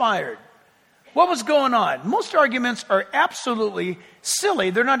transpired. What was going on? Most arguments are absolutely silly.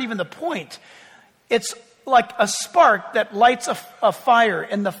 They're not even the point. It's like a spark that lights a fire,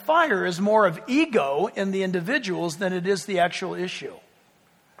 and the fire is more of ego in the individuals than it is the actual issue.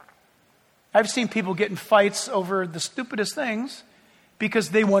 I've seen people get in fights over the stupidest things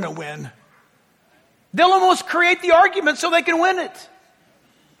because they want to win. They'll almost create the argument so they can win it.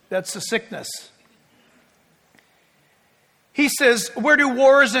 That's the sickness. He says, where do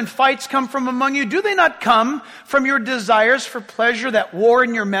wars and fights come from among you? Do they not come from your desires for pleasure that war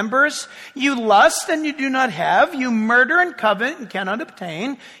in your members? You lust and you do not have. You murder and covet and cannot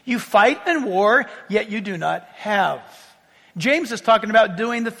obtain. You fight and war, yet you do not have. James is talking about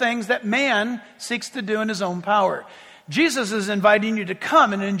doing the things that man seeks to do in his own power. Jesus is inviting you to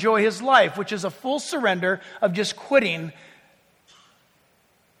come and enjoy his life, which is a full surrender of just quitting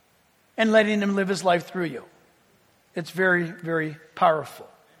and letting him live his life through you. It's very, very powerful.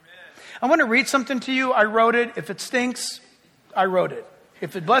 Amen. I want to read something to you. I wrote it. If it stinks, I wrote it.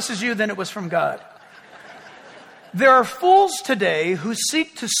 If it blesses you, then it was from God. There are fools today who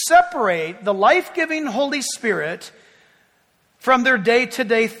seek to separate the life-giving Holy Spirit from their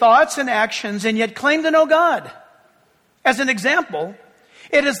day-to-day thoughts and actions and yet claim to know God. As an example,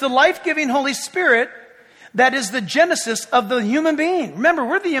 it is the life-giving Holy Spirit that is the genesis of the human being. Remember,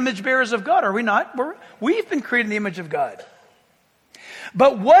 we're the image bearers of God, are we not? We've been created in the image of God.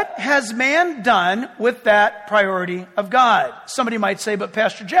 But what has man done with that priority of God? Somebody might say, but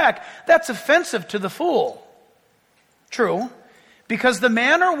Pastor Jack, that's offensive to the fool. True, because the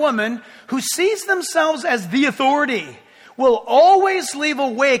man or woman who sees themselves as the authority will always leave a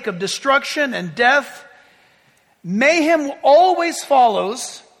wake of destruction and death. Mayhem always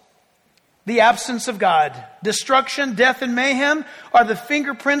follows the absence of God. Destruction, death, and mayhem are the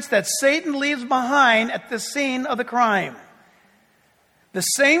fingerprints that Satan leaves behind at the scene of the crime. The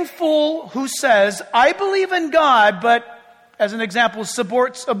same fool who says, I believe in God, but, as an example,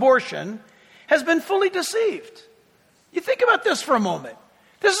 supports abortion, has been fully deceived. You think about this for a moment.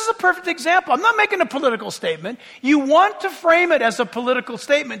 This is a perfect example. I'm not making a political statement. You want to frame it as a political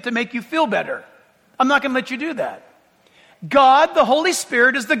statement to make you feel better. I'm not going to let you do that. God, the Holy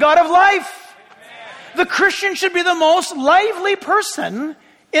Spirit, is the God of life. The Christian should be the most lively person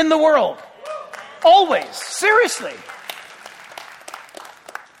in the world. Always. Seriously.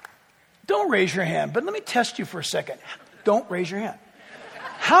 Don't raise your hand, but let me test you for a second. Don't raise your hand.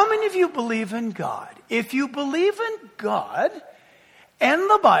 How many of you believe in God? If you believe in God and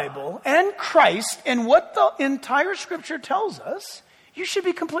the Bible and Christ and what the entire Scripture tells us, you should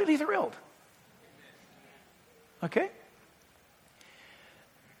be completely thrilled. Okay?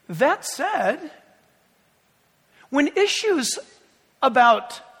 That said, when issues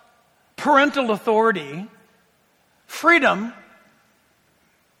about parental authority, freedom,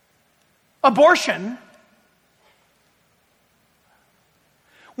 abortion,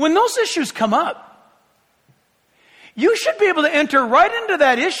 when those issues come up, you should be able to enter right into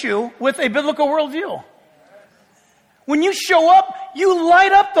that issue with a biblical worldview. When you show up, you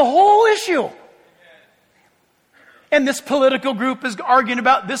light up the whole issue. And this political group is arguing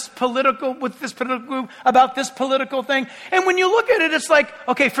about this political group about this political thing. And when you look at it, it's like,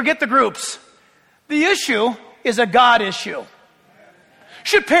 okay, forget the groups. The issue is a God issue.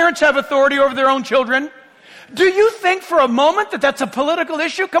 Should parents have authority over their own children? Do you think for a moment that that's a political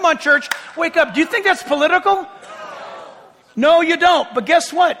issue? Come on, church, wake up. Do you think that's political? No, you don't. But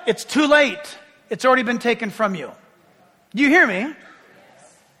guess what? It's too late. It's already been taken from you. Do you hear me?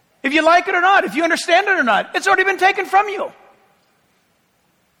 If you like it or not, if you understand it or not, it's already been taken from you.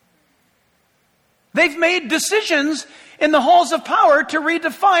 They've made decisions in the halls of power to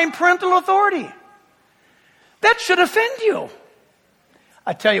redefine parental authority. That should offend you.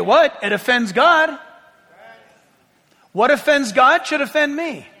 I tell you what, it offends God. What offends God should offend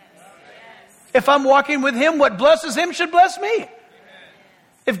me. If I'm walking with Him, what blesses Him should bless me.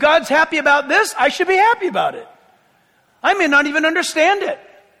 If God's happy about this, I should be happy about it. I may not even understand it.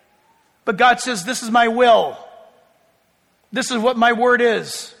 But God says, this is my will. This is what my word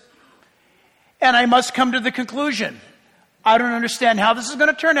is. And I must come to the conclusion. I don't understand how this is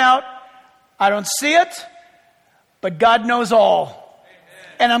going to turn out. I don't see it. But God knows all.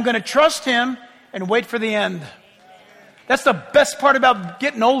 And I'm going to trust Him and wait for the end. That's the best part about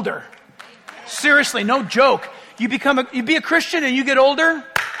getting older. Seriously, no joke. You be a Christian and you get older,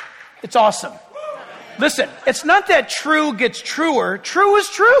 it's awesome. Listen, it's not that true gets truer. True is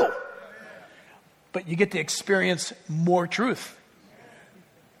true. But you get to experience more truth.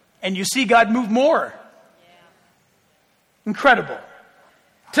 And you see God move more. Incredible.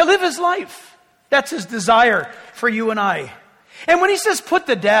 To live His life. That's His desire for you and I. And when He says put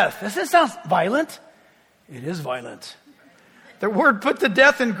to death, does that sound violent? It is violent. The word put to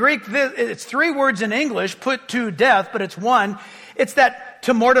death in Greek, it's 3 words in English, put to death, but it's one. It's that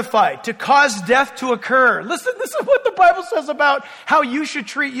to mortify, to cause death to occur. Listen, this is what the Bible says about how you should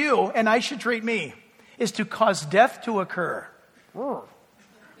treat you and I should treat me, is to cause death to occur.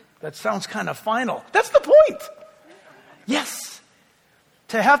 That sounds kind of final. That's the point. Yes.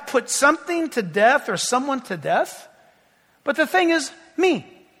 To have put something to death or someone to death. But the thing is, me.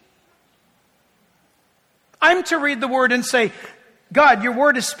 I'm to read the word and say, God, your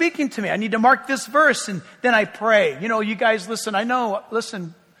word is speaking to me. I need to mark this verse, and then I pray. You know, you guys listen,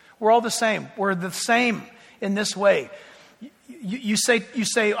 listen, we're all the same. We're the same in this way. You say,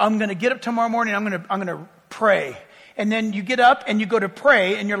 I'm going to get up tomorrow morning, I'm going to pray. And then you get up and you go to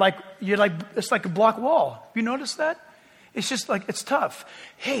pray, and you're like, it's like a block wall. Have you noticed that? It's just like, it's tough.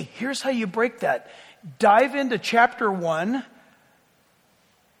 Hey, here's how you break that. Dive into chapter 1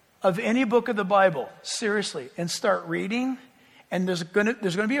 of any book of the Bible, seriously, and start reading, and there's going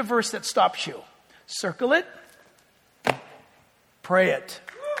to be a verse that stops you. Circle it. Pray it.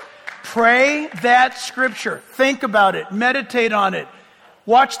 Pray that scripture. Think about it. Meditate on it.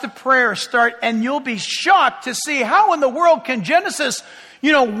 Watch the prayer start, and you'll be shocked to see how in the world can Genesis,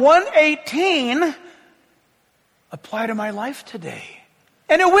 1:18 apply to my life today.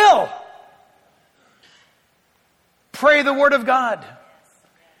 And it will. Pray the word of God.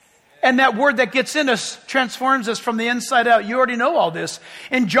 And that word that gets in us transforms us from the inside out. You already know all this.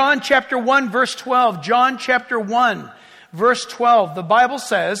 In John chapter 1, verse 12, John chapter 1, verse 12, the Bible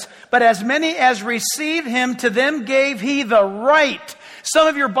says, but as many as received Him, to them gave He the right. Some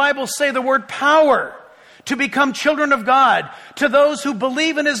of your Bibles say the word power, to become children of God, to those who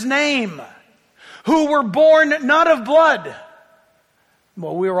believe in His name, who were born not of blood.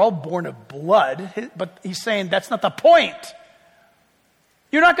 Well, we were all born of blood, but He's saying that's not the point.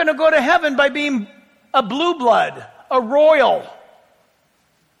 You're not going to go to heaven by being a blue blood, a royal.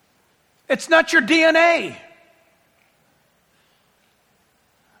 It's not your DNA.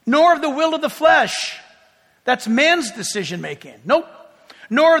 Nor of the will of the flesh. That's man's decision making. Nope.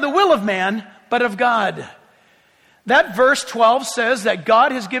 Nor of the will of man, but of God. That verse 12 says that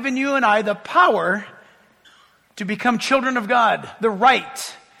God has given you and I the power to become children of God. The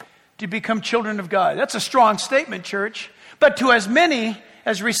right to become children of God. That's a strong statement, church. But to as many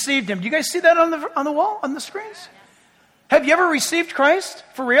as received Him. Do you guys see that on the wall, on the screens? Have you ever received Christ?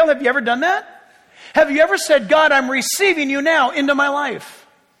 For real? Have you ever done that? Have you ever said, God, I'm receiving you now into my life?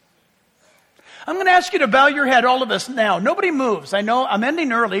 I'm going to ask you to bow your head, all of us now. Nobody moves. I know I'm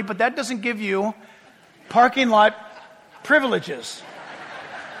ending early, but that doesn't give you parking lot privileges.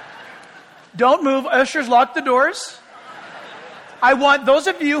 Don't move. Ushers, lock the doors. I want those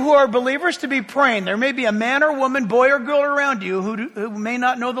of you who are believers to be praying. There may be a man or woman, boy or girl around you who may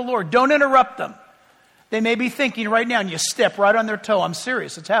not know the Lord. Don't interrupt them. They may be thinking right now, and you step right on their toe. I'm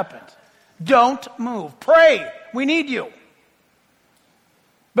serious. It's happened. Don't move. Pray. We need you.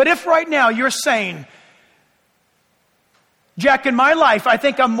 But if right now you're saying, Jack, in my life, I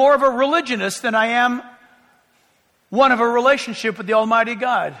think I'm more of a religionist than I am one of a relationship with the Almighty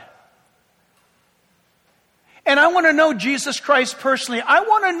God. And I want to know Jesus Christ personally. I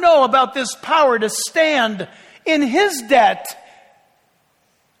want to know about this power to stand in His debt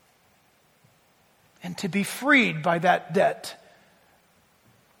and to be freed by that debt.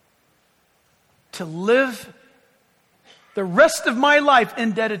 To live the rest of my life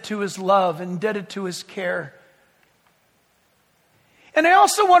indebted to His love, indebted to His care. And I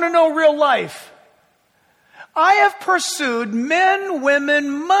also want to know real life. I have pursued men,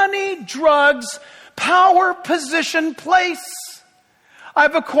 women, money, drugs, power, position, place.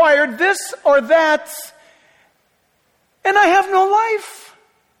 I've acquired this or that, and I have no life.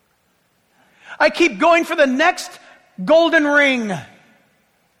 I keep going for the next golden ring.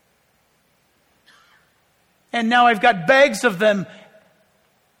 And now I've got bags of them,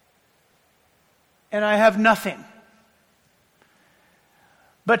 and I have nothing.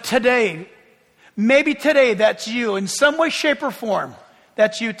 But today, maybe today that's you. In some way, shape, or form,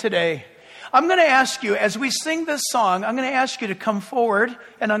 that's you today. I'm going to ask you, as we sing this song, I'm going to ask you to come forward,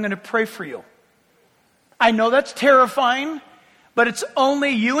 and I'm going to pray for you. I know that's terrifying, but it's only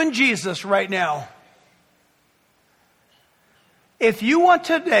you and Jesus right now. If you want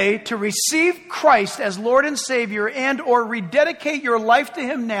today to receive Christ as Lord and Savior and or rededicate your life to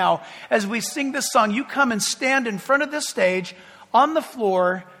Him now, as we sing this song, you come and stand in front of this stage on the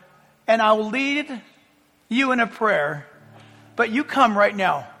floor, and I will lead you in a prayer. But you come right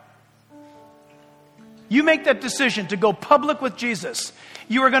now. You make that decision to go public with Jesus.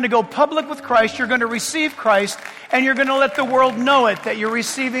 You are going to go public with Christ. You're going to receive Christ, and you're going to let the world know it, that you're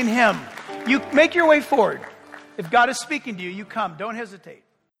receiving Him. You make your way forward. If God is speaking to you, you come. Don't hesitate.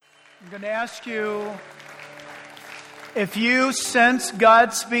 I'm going to ask you, if you sense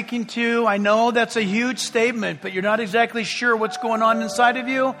God speaking to you, I know that's a huge statement, but you're not exactly sure what's going on inside of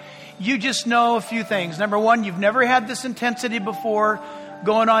you. You just know a few things. Number one, you've never had this intensity before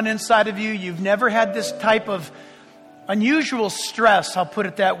going on inside of you. You've never had this type of unusual stress, I'll put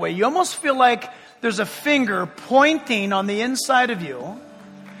it that way. You almost feel like there's a finger pointing on the inside of you.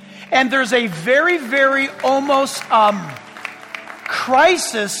 And there's a very, very almost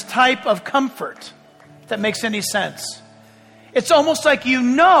crisis type of comfort, if that makes any sense. It's almost like you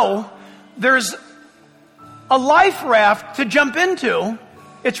know there's a life raft to jump into.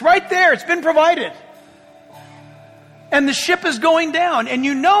 It's right there. It's been provided. And the ship is going down. And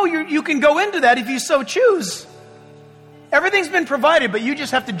you know you can go into that if you so choose. Everything's been provided, but you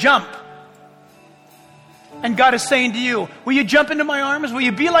just have to jump. And God is saying to you, will you jump into my arms? Will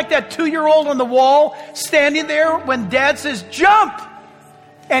you be like that 2-year-old on the wall standing there when Dad says, jump?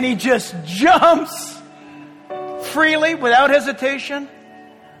 And he just jumps freely without hesitation.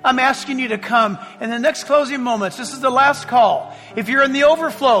 I'm asking you to come. In the next closing moments, this is the last call. If you're in the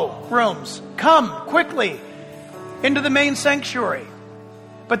overflow rooms, come quickly into the main sanctuary.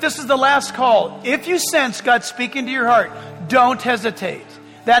 But this is the last call. If you sense God speaking to your heart, don't hesitate.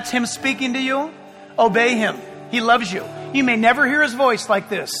 That's Him speaking to you. Obey Him. He loves you. You may never hear His voice like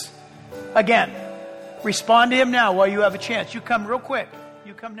this again. Respond to Him now while you have a chance. You come real quick.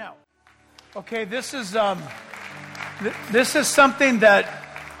 You come now. Okay, this is something that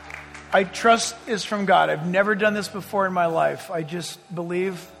I trust is from God. I've never done this before in my life. I just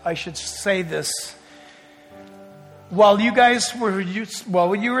believe I should say this. While you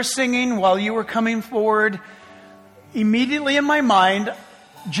were singing, while you were coming forward, immediately in my mind,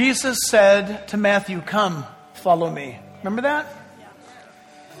 Jesus said to Matthew, come, follow me. Remember that? Yeah.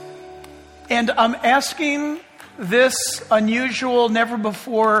 And I'm asking this unusual, never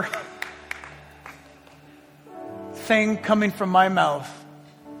before thing coming from my mouth.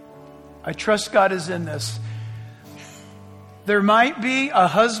 I trust God is in this. There might be a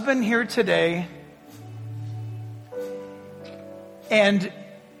husband here today, and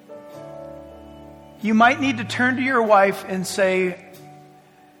you might need to turn to your wife and say,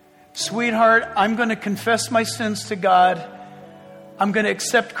 sweetheart, I'm going to confess my sins to God. I'm going to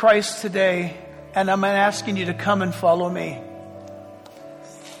accept Christ today, and I'm asking you to come and follow me.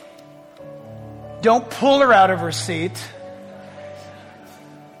 Don't pull her out of her seat.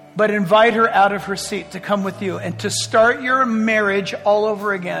 but invite her out of her seat to come with you and to start your marriage all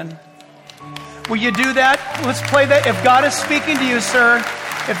over again. Will you do that? Let's play that. If God is speaking to you, sir,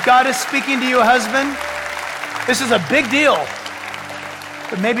 if God is speaking to you, husband, this is a big deal.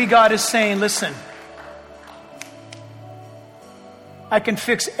 But maybe God is saying, listen, I can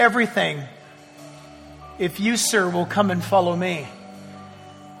fix everything if you, sir, will come and follow me.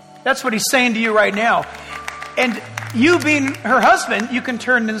 That's what he's saying to you right now. And you being her husband, you can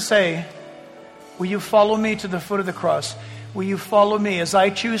turn and say, will you follow me to the foot of the cross? Will you follow me as I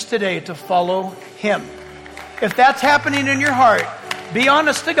choose today to follow him? If that's happening in your heart, be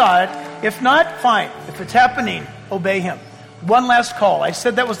honest to God. If not, fine. If it's happening, obey him. One last call. I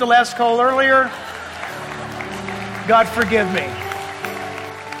said that was the last call earlier. God forgive me.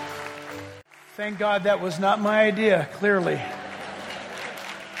 Thank God that was not my idea, clearly.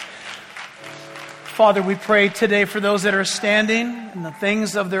 Father, we pray today for those that are standing and the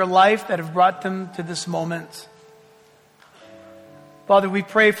things of their life that have brought them to this moment. Father, we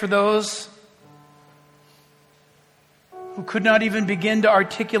pray for those who could not even begin to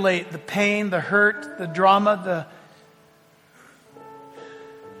articulate the pain, the hurt, the drama, the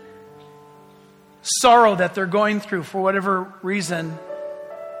sorrow that they're going through for whatever reason.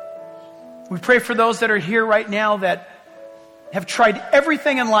 We pray for those that are here right now that have tried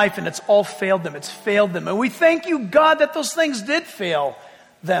everything in life and it's all failed them. It's failed them. And we thank you, God, that those things did fail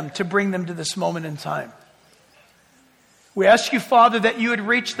them to bring them to this moment in time. We ask you, Father, that you would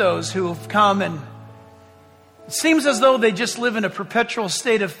reach those who have come and it seems as though they just live in a perpetual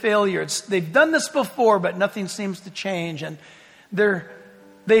state of failure. They've done this before, but nothing seems to change. And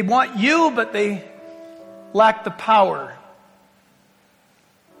they want you, but they lack the power.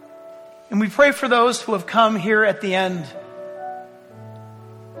 And we pray for those who have come here at the end.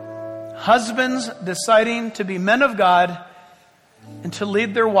 Husbands deciding to be men of God and to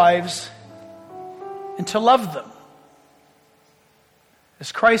lead their wives and to love them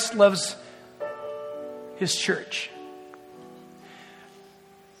as Christ loves his church.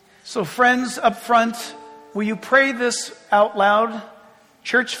 So friends up front, will you pray this out loud?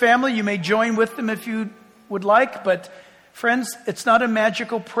 Church family, you may join with them if you would like, but friends, it's not a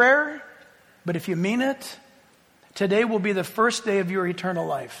magical prayer, but if you mean it, today will be the first day of your eternal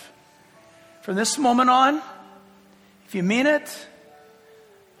life. From this moment on, if you mean it,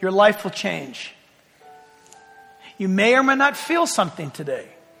 your life will change. You may or may not feel something today.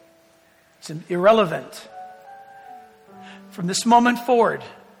 It's irrelevant. From this moment forward,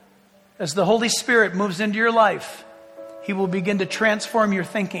 as the Holy Spirit moves into your life, he will begin to transform your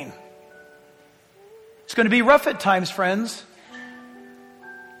thinking. It's going to be rough at times, friends.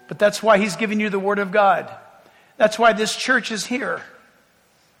 But that's why he's giving you the Word of God. That's why this church is here.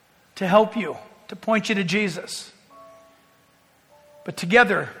 To help you, to point you to Jesus. But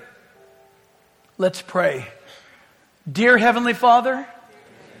together, let's pray. Dear Heavenly Father,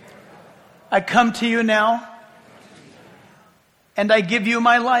 I come to you now, and I give you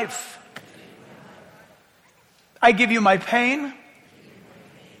my life. I give you my pain.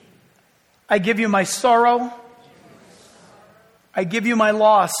 I give you my sorrow. I give you my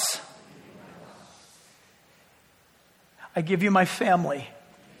loss. I give you my family.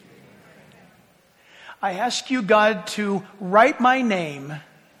 I ask you, God, to write my name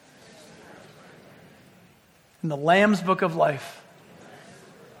in the Lamb's Book of Life.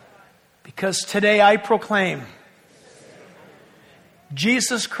 Because today I proclaim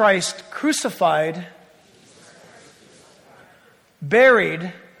Jesus Christ crucified,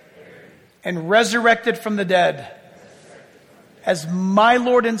 buried, and resurrected from the dead as my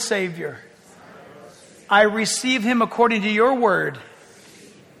Lord and Savior. I receive him according to your word.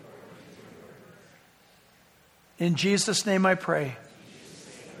 In Jesus' name I pray.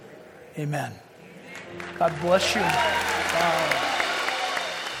 Amen. God bless you. Wow.